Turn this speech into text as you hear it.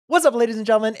What's up, ladies and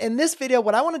gentlemen? In this video,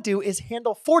 what I want to do is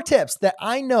handle 4 tips that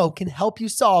I know can help you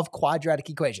solve quadratic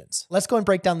equations. Let's go and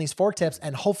break down these 4 tips,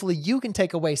 and hopefully you can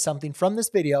take away something from this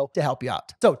video to help you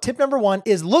out. So tip number 1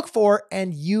 is look for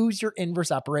and use your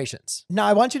inverse operations. Now,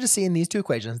 I want you to see in these 2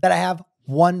 equations that I have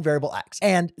one variable x.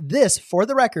 And this, for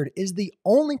the record, is the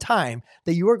only time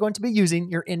that you are going to be using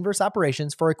your inverse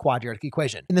operations for a quadratic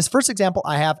equation. In this first example,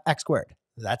 I have x squared.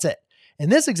 That's it. In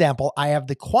this example, I have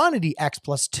the quantity x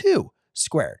plus 2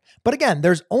 squared. But again,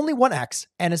 there's only one x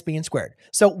and it's being squared.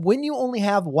 So when you only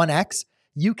have one x,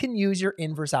 you can use your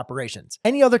inverse operations.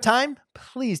 Any other time,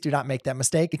 please do not make that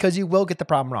mistake because you will get the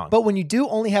problem wrong. But when you do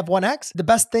only have one x, the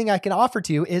best thing I can offer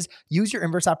to you is use your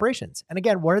inverse operations. And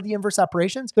again, what are the inverse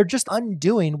operations? They're just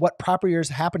undoing what property is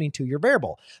happening to your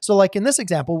variable. So like in this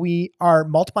example, we are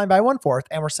multiplying by 1/4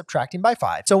 and we're subtracting by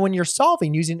 5. So when you're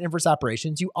solving using inverse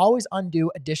operations, you always undo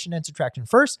addition and subtraction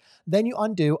first, then you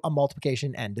undo a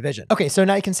multiplication and division. Okay, so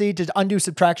now you can see to undo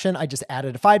subtraction, I just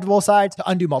added a 5 to both sides. To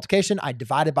undo multiplication, I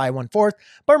divided by 1/4.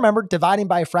 But remember, dividing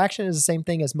by a fraction is the same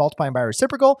thing as multiplying by a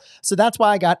reciprocal. So that's why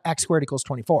I got x squared equals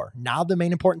 24. Now the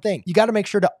main important thing, you got to make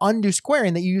sure to undo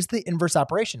squaring that you use the inverse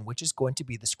operation, which is going to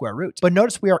be the square root. But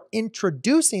notice we are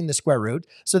introducing the square root.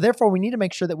 So therefore we need to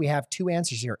make sure that we have 2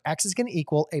 answers here. X is going to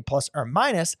equal a plus or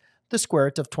minus the square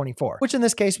root of 24, which in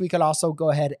this case, we could also go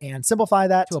ahead and simplify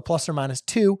that to a plus or minus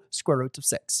 2 square root of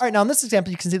 6. All right, now in this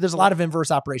example, you can see there's a lot of inverse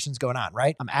operations going on,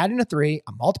 right? I'm adding a 3,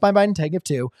 I'm multiplying by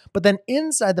 -2, but then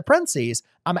inside the parentheses,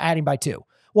 I'm adding by 2.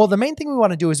 Well, the main thing we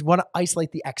want to do is we want to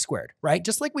isolate the x squared, right?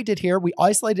 Just like we did here, we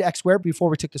isolated x squared before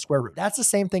we took the square root. That's the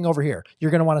same thing over here.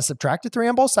 You're going to want to subtract the 3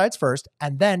 on both sides first,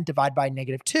 and then divide by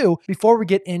 -2 before we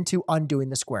get into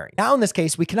undoing the squaring. Now, in this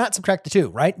case, we cannot subtract the 2,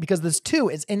 right? Because this 2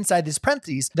 is inside this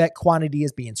parentheses, that quantity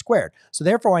is being squared. So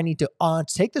therefore, I need to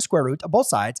take the square root of both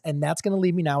sides, and that's going to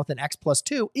leave me now with an x plus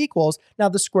 2 equals now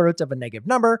the square root of a negative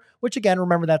number, which again,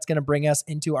 remember, that's going to bring us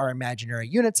into our imaginary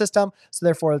unit system. So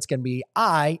therefore, it's going to be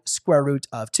I square root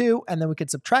of 2, and then we could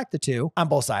subtract the 2 on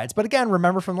both sides. But again,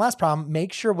 remember from the last problem,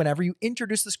 make sure whenever you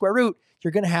introduce the square root,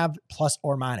 you're going to have plus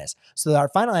or minus. So our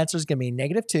final answer is going to be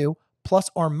 -2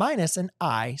 plus or minus an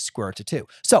I square root of 2.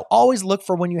 So always look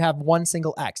for when you have one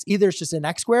single x. Either it's just an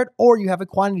x squared or you have a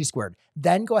quantity squared.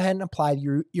 Then go ahead and apply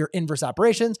your inverse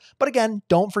operations. But again,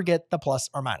 don't forget the plus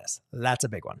or minus. That's a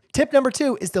big one. Tip number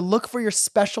 2 is to look for your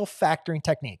special factoring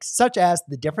techniques, such as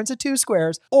the difference of 2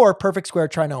 squares or perfect square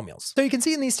trinomials. So you can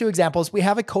see in these 2 examples, we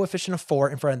have a coefficient of 4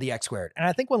 in front of the x squared. And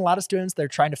I think when a lot of students, they're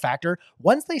trying to factor,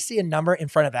 once they see a number in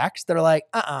front of x, they're like,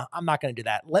 I'm not going to do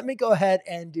that. Let me go ahead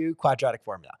and do quadratic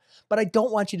formula. But I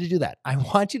don't want you to do that. I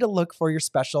want you to look for your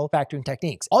special factoring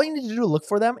techniques. All you need to do to look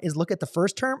for them is look at the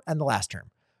first term and the last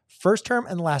term. First term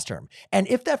and the last term. And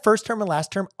if that first term and last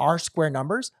term are square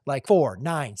numbers like 4,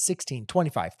 9, 16,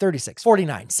 25, 36,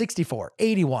 49, 64,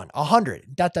 81,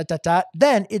 100,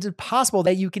 then it's possible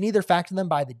that you can either factor them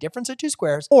by the difference of 2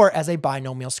 squares or as a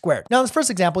binomial squared. Now, in this first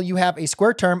example, you have a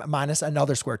square term minus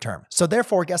another square term. So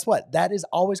therefore, guess what? That is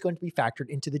always going to be factored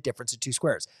into the difference of 2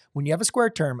 squares. When you have a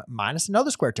square term minus another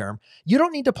square term, you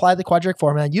don't need to apply the quadratic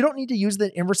formula. You don't need to use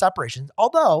the inverse operations,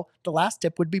 although the last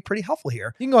tip would be pretty helpful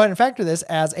here. You can go ahead and factor this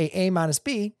as a minus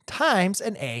b times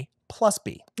an a plus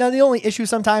b. Now, the only issue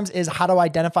sometimes is how to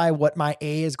identify what my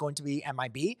a is going to be and my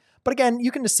b. But again,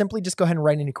 you can just simply just go ahead and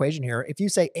write an equation here. If you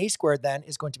say a squared then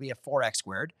is going to be a 4x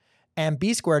squared and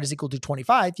b squared is equal to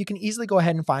 25, you can easily go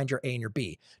ahead and find your a and your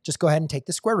b. Just go ahead and take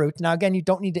the square root. Now, again, you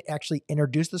don't need to actually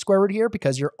introduce the square root here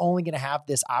because you're only going to have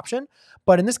this option.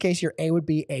 But in this case, your a would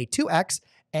be a 2x.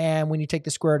 And when you take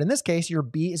the square root in this case, your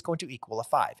b is going to equal a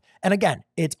 5. And again,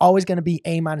 it's always going to be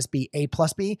a minus b, a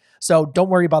plus b. So don't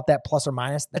worry about that plus or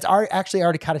minus. That's actually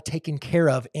already kind of taken care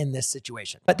of in this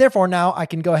situation. But therefore, now I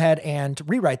can go ahead and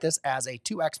rewrite this as a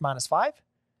 2x minus 5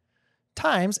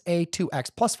 times a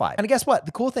 2x plus 5. And guess what?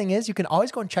 The cool thing is you can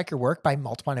always go and check your work by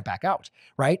multiplying it back out,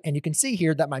 right? And you can see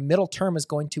here that my middle term is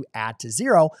going to add to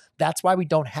 0. That's why we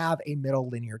don't have a middle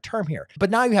linear term here. But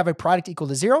now you have a product equal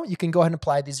to 0. You can go ahead and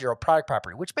apply the 0 product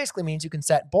property, which basically means you can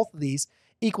set both of these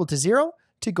equal to 0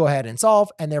 to go ahead and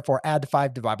solve, and therefore add to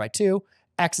 5, divide by 2.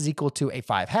 X is equal to a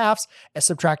 5/2,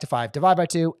 subtract to 5, divide by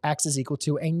 2, x is equal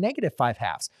to a negative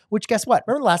 5/2, which guess what?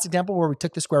 Remember the last example where we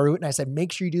took the square root and I said,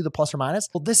 make sure you do the plus or minus?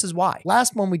 Well, this is why.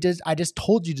 Last one we did, I just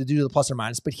told you to do the plus or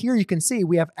minus, but here you can see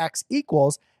we have x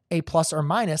equals a plus or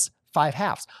minus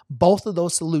 5/2. Both of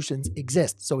those solutions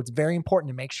exist. So it's very important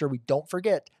to make sure we don't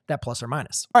forget that plus or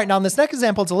minus. All right, now in this next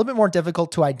example, it's a little bit more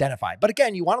difficult to identify. But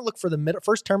again, you want to look for the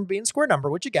first term being a square number,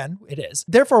 which again, it is.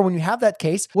 Therefore, when you have that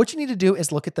case, what you need to do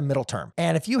is look at the middle term.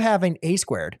 And if you have an a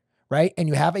squared, right, and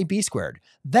you have a b squared,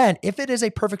 then if it is a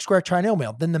perfect square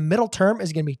trinomial, then the middle term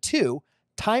is going to be 2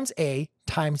 times a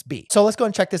times b. So let's go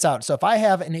and check this out. So if I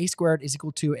have an a squared is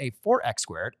equal to a 4x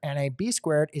squared and a b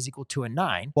squared is equal to a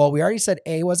 9, well, we already said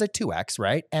a was a 2x,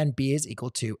 right? And b is equal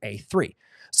to a 3.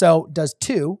 So does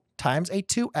 2 times a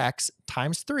 2x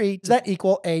times 3, does that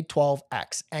equal a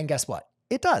 12x? And guess what?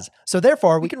 It does. So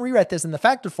therefore, we can rewrite this in the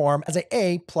factor form as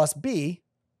a plus b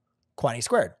quantity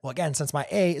squared. Well, again, since my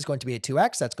a is going to be a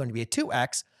 2x, that's going to be a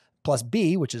 2x plus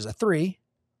b, which is a 3,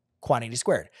 quantity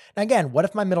squared. Now again, what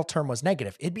if my middle term was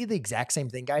negative? It'd be the exact same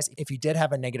thing, guys. If you did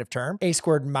have a negative term, a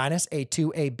squared minus a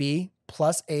 2ab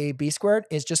plus a b squared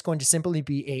is just going to simply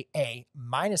be a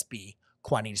minus b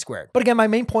quantity squared. But again, my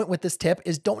main point with this tip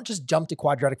is don't just jump to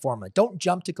quadratic formula. Don't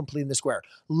jump to completing the square.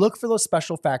 Look for those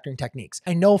special factoring techniques.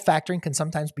 I know factoring can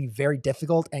sometimes be very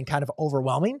difficult and kind of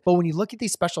overwhelming, but when you look at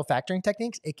these special factoring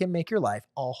techniques, it can make your life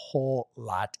a whole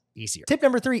lot easier. Tip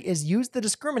number 3 is use the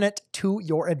discriminant to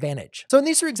your advantage. So in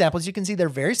these 3 examples, you can see they're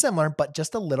very similar, but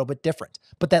just a little bit different.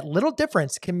 But that little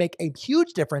difference can make a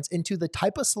huge difference into the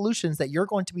type of solutions that you're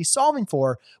going to be solving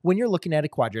for when you're looking at a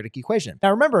quadratic equation. Now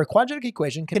remember, a quadratic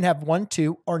equation can have 1,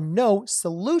 2, or no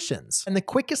solutions. And the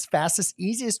quickest, fastest,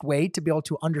 easiest way to be able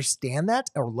to understand that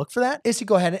or look for that is to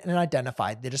go ahead and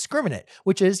identify the discriminant,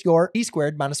 which is your b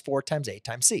squared minus 4 times a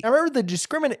times c. Now remember, the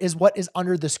discriminant is what is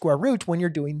under the square root when you're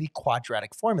doing the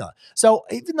quadratic formula. So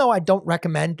even though I don't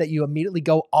recommend that you immediately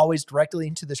go always directly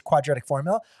into this quadratic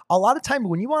formula, a lot of time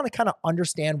when you want to kind of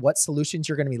understand what solutions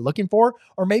you're going to be looking for,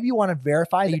 or maybe you want to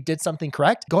verify that you did something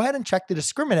correct, go ahead and check the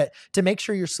discriminant to make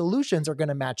sure your solutions are going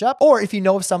to match up, or if you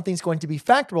know if something's going to be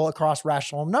factorable across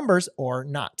rational numbers or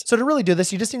not. So to really do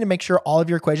this, you just need to make sure all of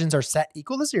your equations are set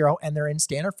equal to 0 and they're in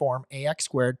standard form ax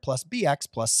squared plus bx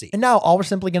plus c. And now all we're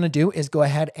simply going to do is go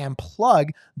ahead and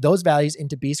plug those values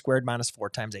into b squared minus 4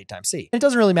 times a times c. And it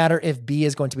doesn't really matter if b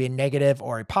is going to be a negative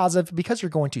or a positive because you're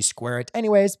going to square it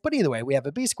anyways. But either way, we have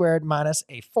a b squared minus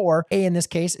a 4. A in this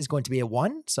case is going to be a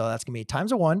 1. So that's going to be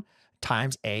times a 1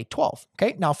 times a 12.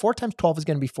 Okay, now 4 times 12 is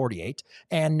going to be 48,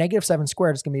 and negative 7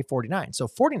 squared is going to be 49. So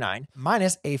 49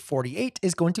 minus a 48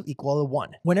 is going to equal a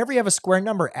 1. Whenever you have a square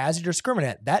number as your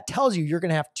discriminant, that tells you you're going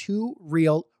to have 2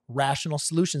 real rational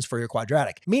solutions for your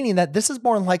quadratic, meaning that this is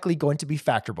more than likely going to be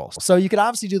factorable. So you could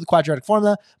obviously do the quadratic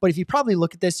formula, but if you probably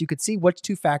look at this, you could see which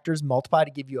 2 factors multiply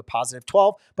to give you a positive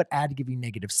 12, but add to give you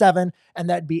negative 7, and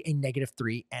that'd be a negative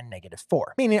 3 and negative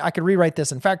 4. Meaning I could rewrite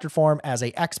this in factor form as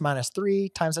a x minus 3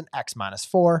 times an x minus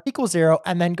 4 equals 0,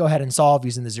 and then go ahead and solve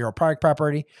using the zero product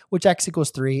property, which x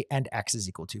equals 3 and x is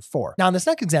equal to 4. Now in this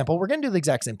next example, we're going to do the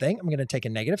exact same thing. I'm going to take a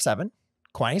negative 7,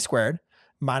 quantity squared,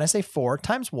 minus a 4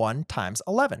 times 1 times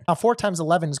 11. Now 4 times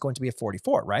 11 is going to be a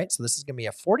 44, right? So this is going to be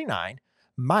a 49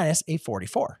 minus a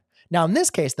 44. Now in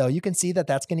this case though, you can see that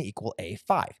that's going to equal a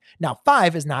 5. Now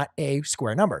 5 is not a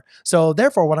square number. So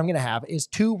therefore what I'm going to have is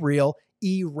 2 real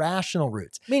irrational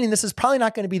roots, meaning this is probably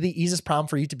not going to be the easiest problem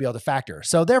for you to be able to factor.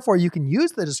 So therefore you can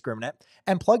use the discriminant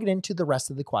and plug it into the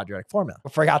rest of the quadratic formula.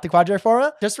 Forgot the quadratic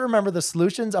formula? Just remember the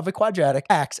solutions of a quadratic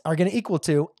x are going to equal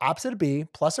to opposite of b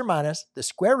plus or minus the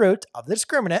square root of the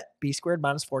discriminant, b squared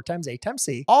minus 4 times a times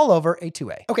c, all over a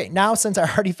 2a. Okay, now since I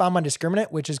already found my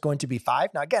discriminant, which is going to be 5,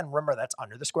 now again, remember that's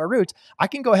under the square root, I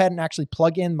can go ahead and actually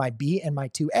plug in my b and my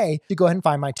 2a to go ahead and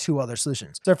find my 2 other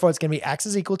solutions. So therefore it's going to be x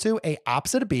is equal to a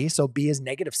opposite of b, so b is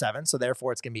negative 7, so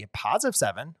therefore it's going to be a positive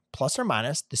 7 plus or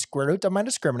minus the square root of my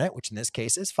discriminant, which in this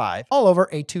case is 5, all over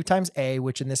a 2 times a,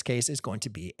 which in this case is going to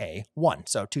be a 1.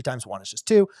 So 2 times 1 is just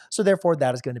 2, so therefore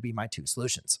that is going to be my 2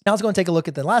 solutions. Now let's go and take a look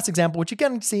at the last example, which you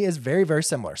can see is very, very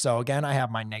similar. So again, I have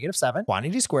my negative 7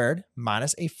 quantity squared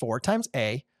minus a 4 times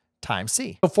a times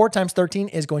c. So 4 times 13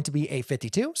 is going to be a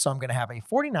 52. So I'm going to have a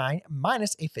 49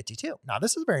 minus a 52. Now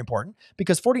this is very important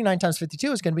because 49 times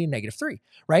 52 is going to be a negative 3,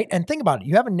 right? And think about it.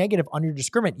 You have a negative on your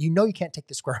discriminant. You know you can't take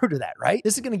the square root of that, right?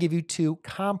 This is going to give you 2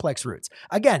 complex roots.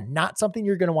 Again, not something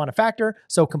you're going to want to factor.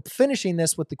 So finishing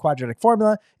this with the quadratic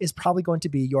formula is probably going to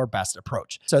be your best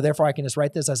approach. So therefore I can just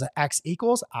write this as an x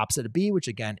equals opposite of b, which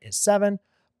again is 7,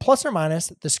 plus or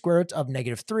minus the square root of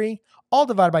negative 3, all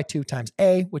divided by 2 times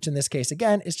a, which in this case,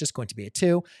 again, is just going to be a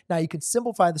 2. Now you can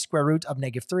simplify the square root of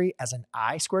negative 3 as an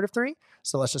I squared of 3.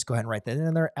 So let's just go ahead and write that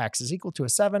in there. X is equal to a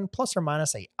 7 plus or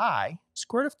minus a I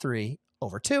squared of 3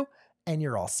 over 2. And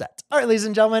you're all set. All right, ladies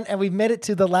and gentlemen, and we've made it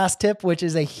to the last tip, which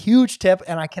is a huge tip.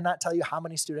 And I cannot tell you how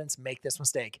many students make this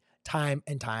mistake. time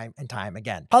and time and time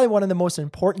again. Probably one of the most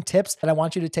important tips that I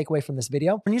want you to take away from this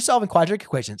video when you're solving quadratic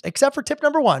equations, except for tip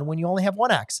number 1, when you only have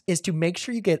one x, is to make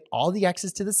sure you get all the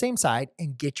x's to the same side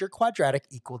and get your quadratic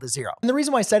equal to 0. And the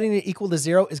reason why setting it equal to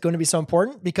 0 is going to be so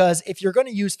important, because if you're going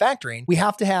to use factoring, we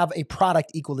have to have a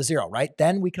product equal to 0, right?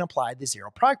 Then we can apply the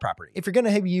 0 product property. If you're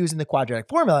going to be using the quadratic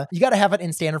formula, you got to have it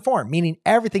in standard form, meaning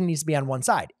everything needs to be on one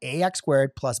side, ax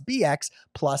squared plus bx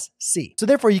plus c. So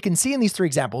therefore, you can see in these 3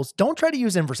 examples, don't try to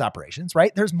use inverse operations,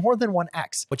 right? There's more than one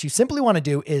x. What you simply want to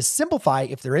do is simplify,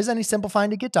 if there is any simplifying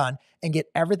to get done, and get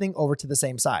everything over to the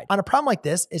same side. On a problem like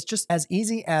this, it's just as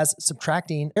easy as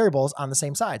subtracting variables on the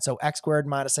same side. So x squared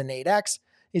minus an 8x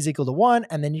is equal to 1,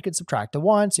 and then you can subtract a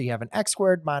 1. So you have an x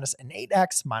squared minus an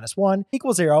 8x minus 1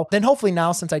 equals 0. Then hopefully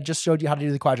now, since I just showed you how to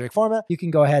do the quadratic formula, you can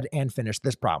go ahead and finish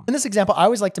this problem. In this example, I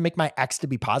always like to make my x to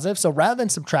be positive. So rather than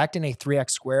subtracting a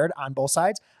 3x squared on both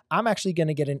sides, I'm actually going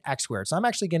to get an x squared. So I'm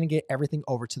actually going to get everything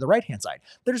over to the right-hand side.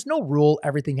 There's no rule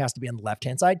everything has to be on the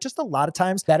left-hand side. Just a lot of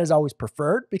times that is always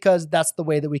preferred, because that's the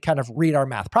way that we kind of read our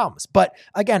math problems. But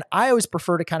again, I always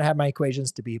prefer to kind of have my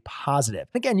equations to be positive.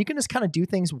 Again, you can just kind of do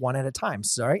things one at a time.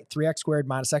 So, right, 3x squared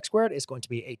minus x squared is going to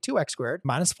be a 2x squared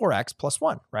minus 4x plus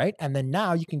 1, right? And then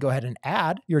now you can go ahead and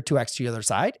add your 2x to the other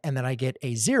side. And then I get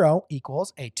a 0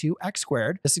 equals a 2x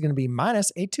squared. This is going to be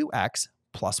minus a 2x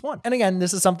plus 1. And again,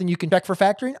 this is something you can check for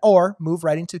factoring or move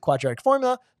right into the quadratic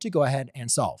formula to go ahead and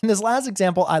solve. In this last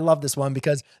example, I love this one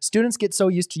because students get so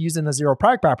used to using the 0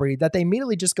 product property that they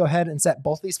immediately just go ahead and set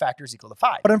both these factors equal to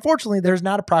 5. But unfortunately, there's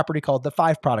not a property called the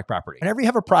 5 product property. Whenever you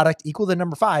have a product equal to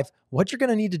number 5, what you're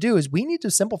going to need to do is we need to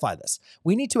simplify this.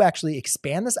 We need to actually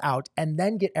expand this out and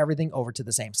then get everything over to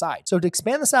the same side. So to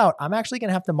expand this out, I'm actually going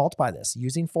to have to multiply this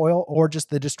using FOIL or just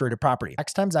the distributive property.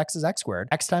 X times x is x squared.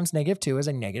 X times negative 2 is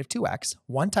a negative 2x.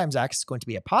 1 times x is going to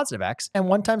be a positive x. And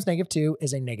 1 times negative 2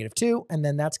 is a negative 2. And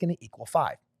then that's going to equal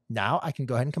 5. Now I can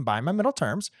go ahead and combine my middle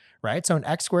terms, right? So an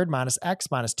x squared minus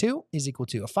x minus 2 is equal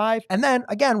to a 5. And then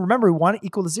again, remember, we want it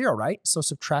equal to 0, right? So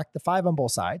subtract the 5 on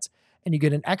both sides, and you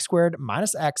get an x squared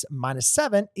minus x minus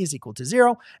 7 is equal to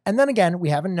 0. And then again, we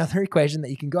have another equation that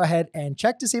you can go ahead and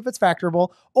check to see if it's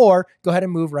factorable, or go ahead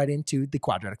and move right into the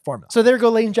quadratic formula. So there you go,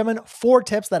 ladies and gentlemen, 4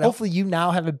 tips that hopefully you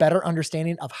now have a better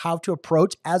understanding of how to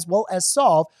approach as well as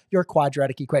solve your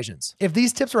quadratic equations. If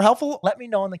these tips were helpful, let me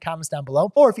know in the comments down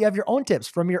below. Or if you have your own tips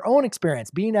from your own experience,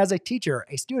 being as a teacher,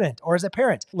 a student, or as a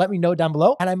parent, let me know down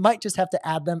below, and I might just have to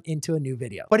add them into a new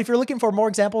video. But if you're looking for more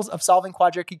examples of solving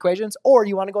quadratic equations, or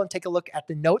you want to go and take a look at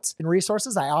the notes and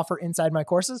resources I offer inside my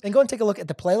courses, then go and take a look at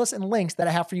the playlists and links that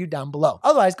I have for you down below.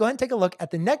 Otherwise, go ahead and take a look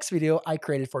at the next video I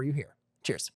created for you here. Cheers.